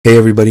Hey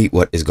everybody,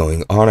 what is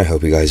going on? I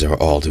hope you guys are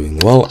all doing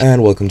well,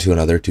 and welcome to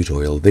another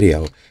tutorial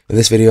video. In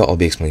this video, I'll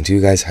be explaining to you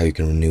guys how you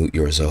can renew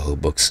your Zoho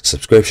Books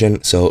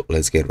subscription, so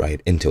let's get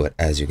right into it.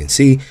 As you can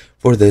see,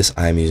 for this,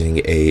 I'm using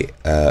a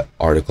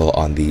article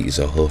on the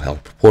Zoho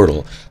Help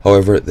portal.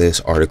 However, this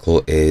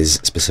article is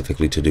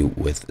specifically to do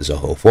with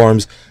Zoho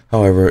Forms.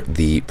 However,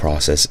 the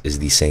process is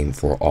the same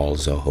for all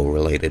Zoho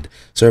related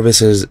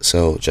services,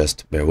 so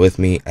just bear with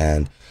me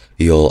and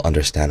you'll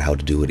understand how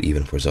to do it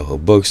even for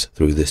Zoho Books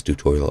through this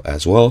tutorial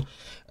as well.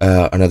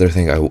 Another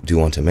thing I do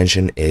want to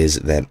mention is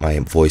that my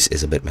voice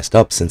is a bit messed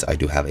up since I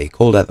do have a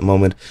cold at the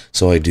moment,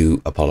 so I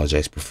do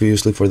apologize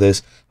profusely for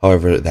this.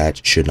 However,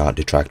 that should not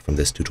detract from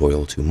this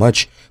tutorial too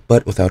much,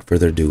 but without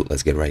further ado,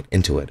 let's get right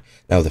into it.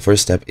 Now, the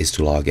first step is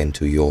to log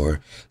into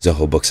your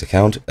Zoho Books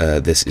account.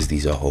 This is the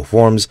Zoho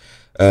Forms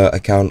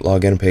account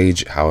login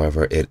page.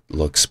 However, it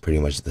looks pretty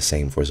much the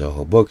same for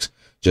Zoho Books.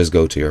 Just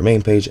go to your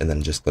main page and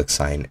then just click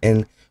sign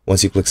in.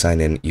 Once you click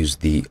sign in, use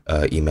the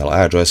email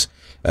address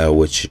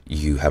which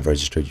you have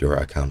registered your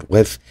account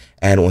with,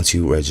 and once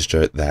you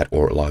register that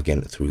or log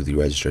in through the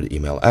registered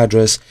email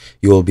address,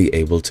 you will be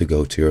able to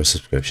go to your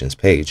subscriptions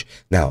page.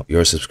 Now,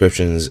 your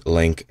subscriptions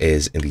link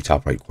is in the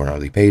top right corner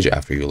of the page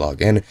after you log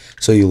in,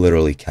 so you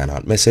literally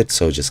cannot miss it.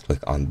 So just click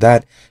on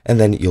that and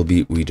then you'll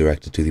be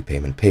redirected to the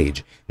payment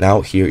page.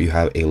 Now here you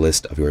have a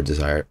list of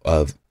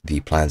the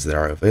plans that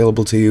are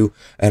available to you,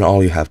 and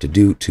all you have to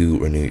do to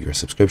renew your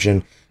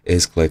subscription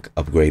is click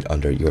upgrade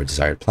under your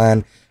desired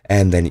plan,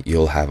 and then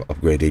you'll have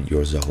upgraded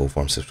your Zoho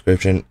Form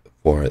subscription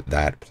for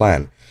that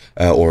plan,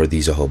 or the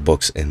Zoho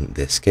Books in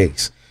this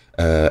case.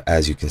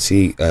 As you can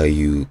see,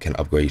 you can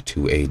upgrade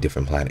to a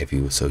different plan if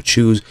you so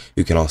choose.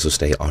 You can also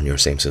stay on your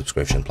same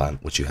subscription plan,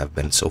 which you have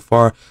been so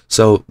far,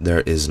 so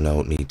there is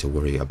no need to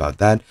worry about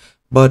that.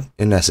 But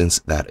in essence,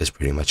 that is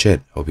pretty much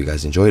it. Hope you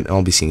guys enjoyed, and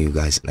I'll be seeing you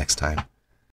guys next time.